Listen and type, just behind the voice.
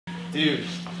Dude,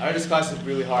 I heard this class is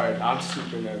really hard. I'm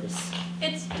super nervous.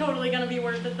 It's totally going to be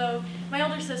worth it, though. My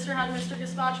older sister had Mr.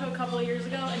 Gazpacho a couple of years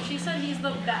ago, and she said he's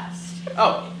the best.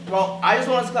 Oh, well, I just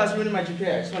want this class ruining my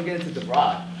GPA. I just want to get into the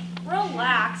broad.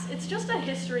 Relax. It's just a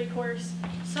history course.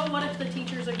 So what if the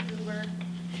teacher's a goober?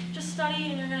 Just study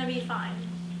and you're going to be fine.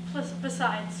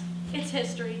 Besides, it's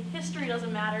history. History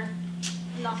doesn't matter.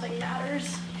 Nothing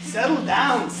matters. Settle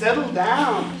down, settle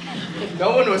down.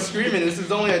 No one was screaming. This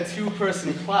is only a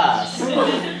two-person class.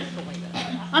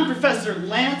 I'm Professor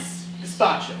Lance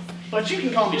Gazpacho, but you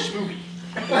can call me Schmooby.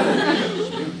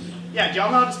 Yeah, do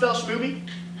y'all know how to spell Schmooby?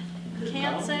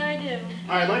 Can't say I do.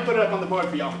 All right, let me put it up on the board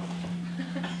for y'all.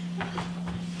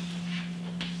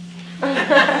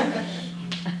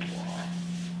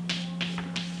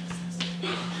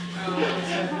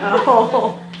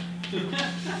 Oh.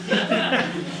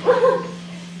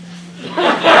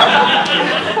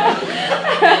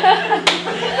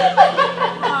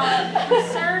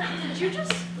 Sir, did you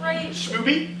just write...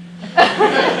 Schmooby?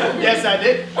 Yes, I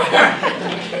did.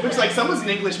 Looks like someone's an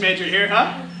English major here,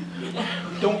 huh?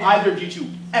 Don't either of you two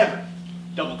ever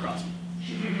double-cross me.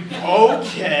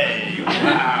 Okay,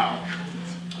 wow.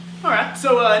 All right,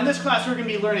 so in this class we're going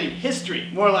to be learning history,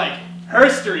 more like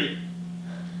herstory.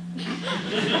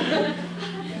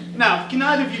 Now, can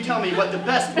either of you tell me what the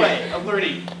best way of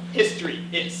learning history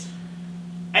is?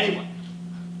 Anyone?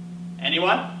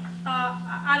 Anyone?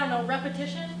 I don't know,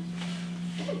 repetition?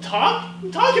 Talk?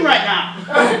 I'm talking right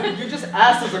now. You just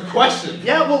asked us a question.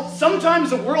 Yeah, well, sometimes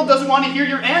the world doesn't want to hear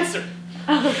your answer.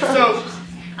 So,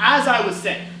 as I was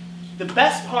saying, the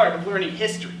best part of learning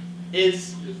history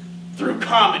is through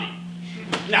comedy.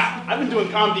 Now, I've been doing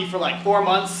comedy for like 4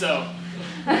 months, so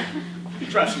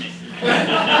trust me.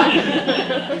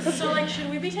 So, like, should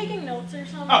we be taking notes or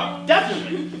something? Oh,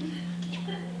 definitely.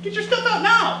 Get your stuff out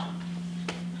now.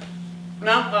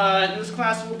 Now, in this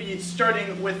class, we'll be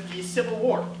starting with the Civil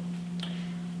War.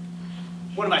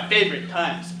 One of my favorite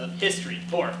times of history,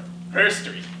 or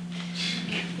herstory.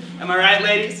 Am I right,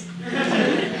 ladies?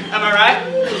 Am I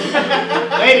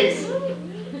right? Ladies?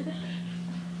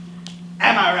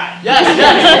 Am I right? Yes,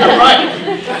 you're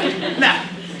right. Now,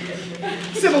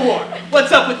 Civil War,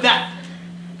 what's up with that?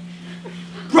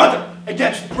 Brother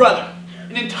against brother.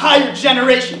 An entire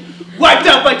generation wiped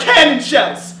out by cannon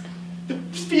shells. The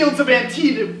fields of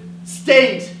Antietam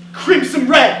stained crimson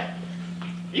red.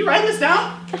 Are you writing this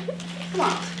down? Come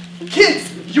on.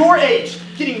 Kids your age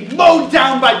getting mowed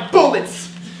down by bullets.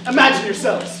 Imagine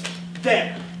yourselves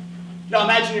there. Now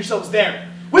imagine yourselves there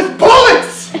with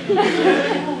bullets!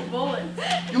 Oh,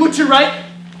 bullets. You look to your right,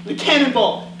 the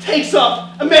cannonball takes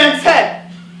off a man's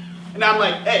head. And I'm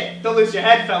like, hey, don't lose your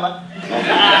head, fella.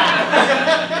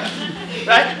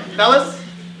 Right, fellas?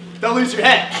 Don't lose your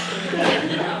head.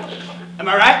 Am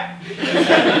I right?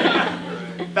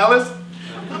 Fellas?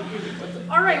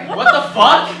 All right, What the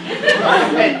fuck?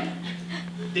 Hey,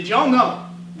 did y'all know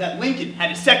that Lincoln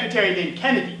had a secretary named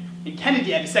Kennedy, and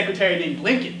Kennedy had a secretary named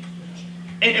Lincoln?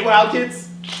 Ain't it wild, kids?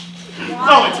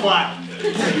 Oh, it's wild.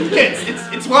 Kids,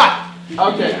 it's wild.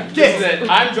 Okay, this is it.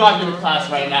 I'm dropping the class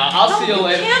right now. I'll see you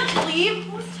later. You can't leave.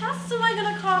 What tests am I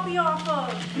going to copy off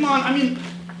of? Come on, I mean,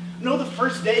 I know the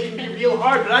first day can be real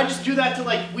hard, but I just do that to,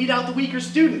 like, weed out the weaker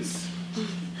students.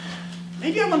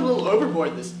 Maybe I went a little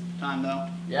overboard this time, though.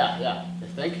 Yeah, you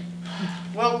think?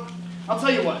 Well, I'll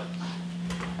tell you what.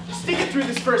 Just stick it through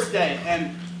this first day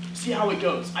and see how it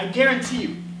goes. I guarantee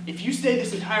you, if you stay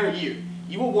this entire year,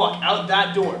 you will walk out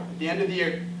that door at the end of the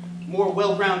year more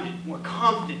well-rounded, more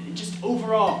confident, and just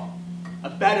overall a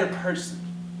better person.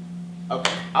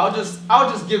 Okay, I'll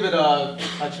just give it a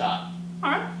shot.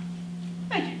 All right.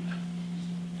 Thank you.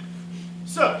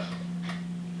 So,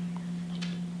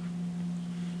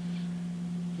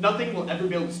 nothing will ever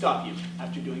be able to stop you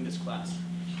after doing this class.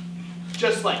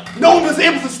 Just like no one was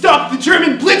able to stop the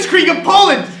German blitzkrieg of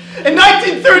Poland in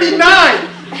 1939.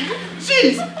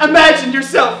 Jeez, imagine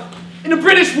yourself in a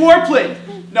British warplane.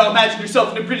 Now imagine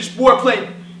yourself in a British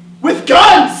warplane with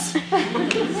guns.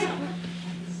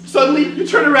 Suddenly, you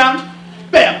turn around,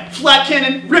 bam, flat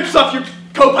cannon rips off your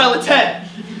co-pilot's head.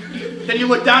 Then you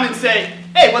look down and say,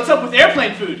 hey, what's up with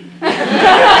airplane food?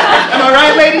 Am I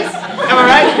right, ladies? Am I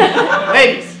right?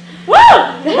 Ladies. Woo!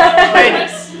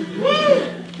 Ladies.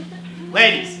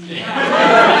 Ladies.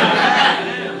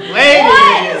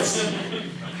 Ladies.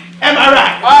 Am I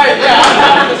right? All right, yeah, I'm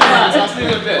out of this class. I'll see you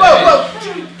in a bit.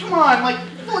 Whoa, dude, come on, like,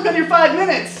 you've only been here 5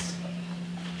 minutes.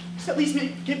 Just at least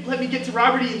let me get to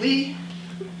Robert E. Lee.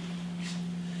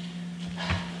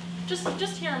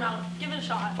 Just hear him out. Give it a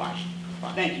shot. Fine.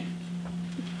 Thank you.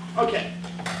 Okay,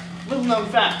 little known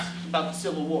fact about the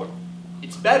Civil War.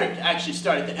 It's better to actually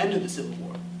start at the end of the Civil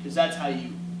War, because that's how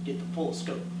you get the full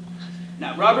scope.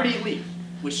 Now, Robert E. Lee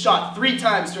was shot 3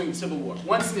 times during the Civil War.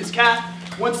 Once in his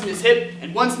calf, once in his hip,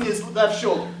 and once in his left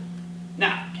shoulder.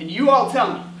 Now, can you all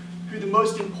tell me who the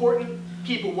most important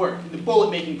people were in the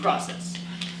bullet-making process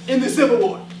in the Civil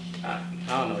War? I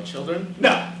don't know, children?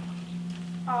 No.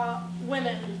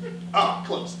 Women. Oh,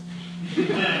 close.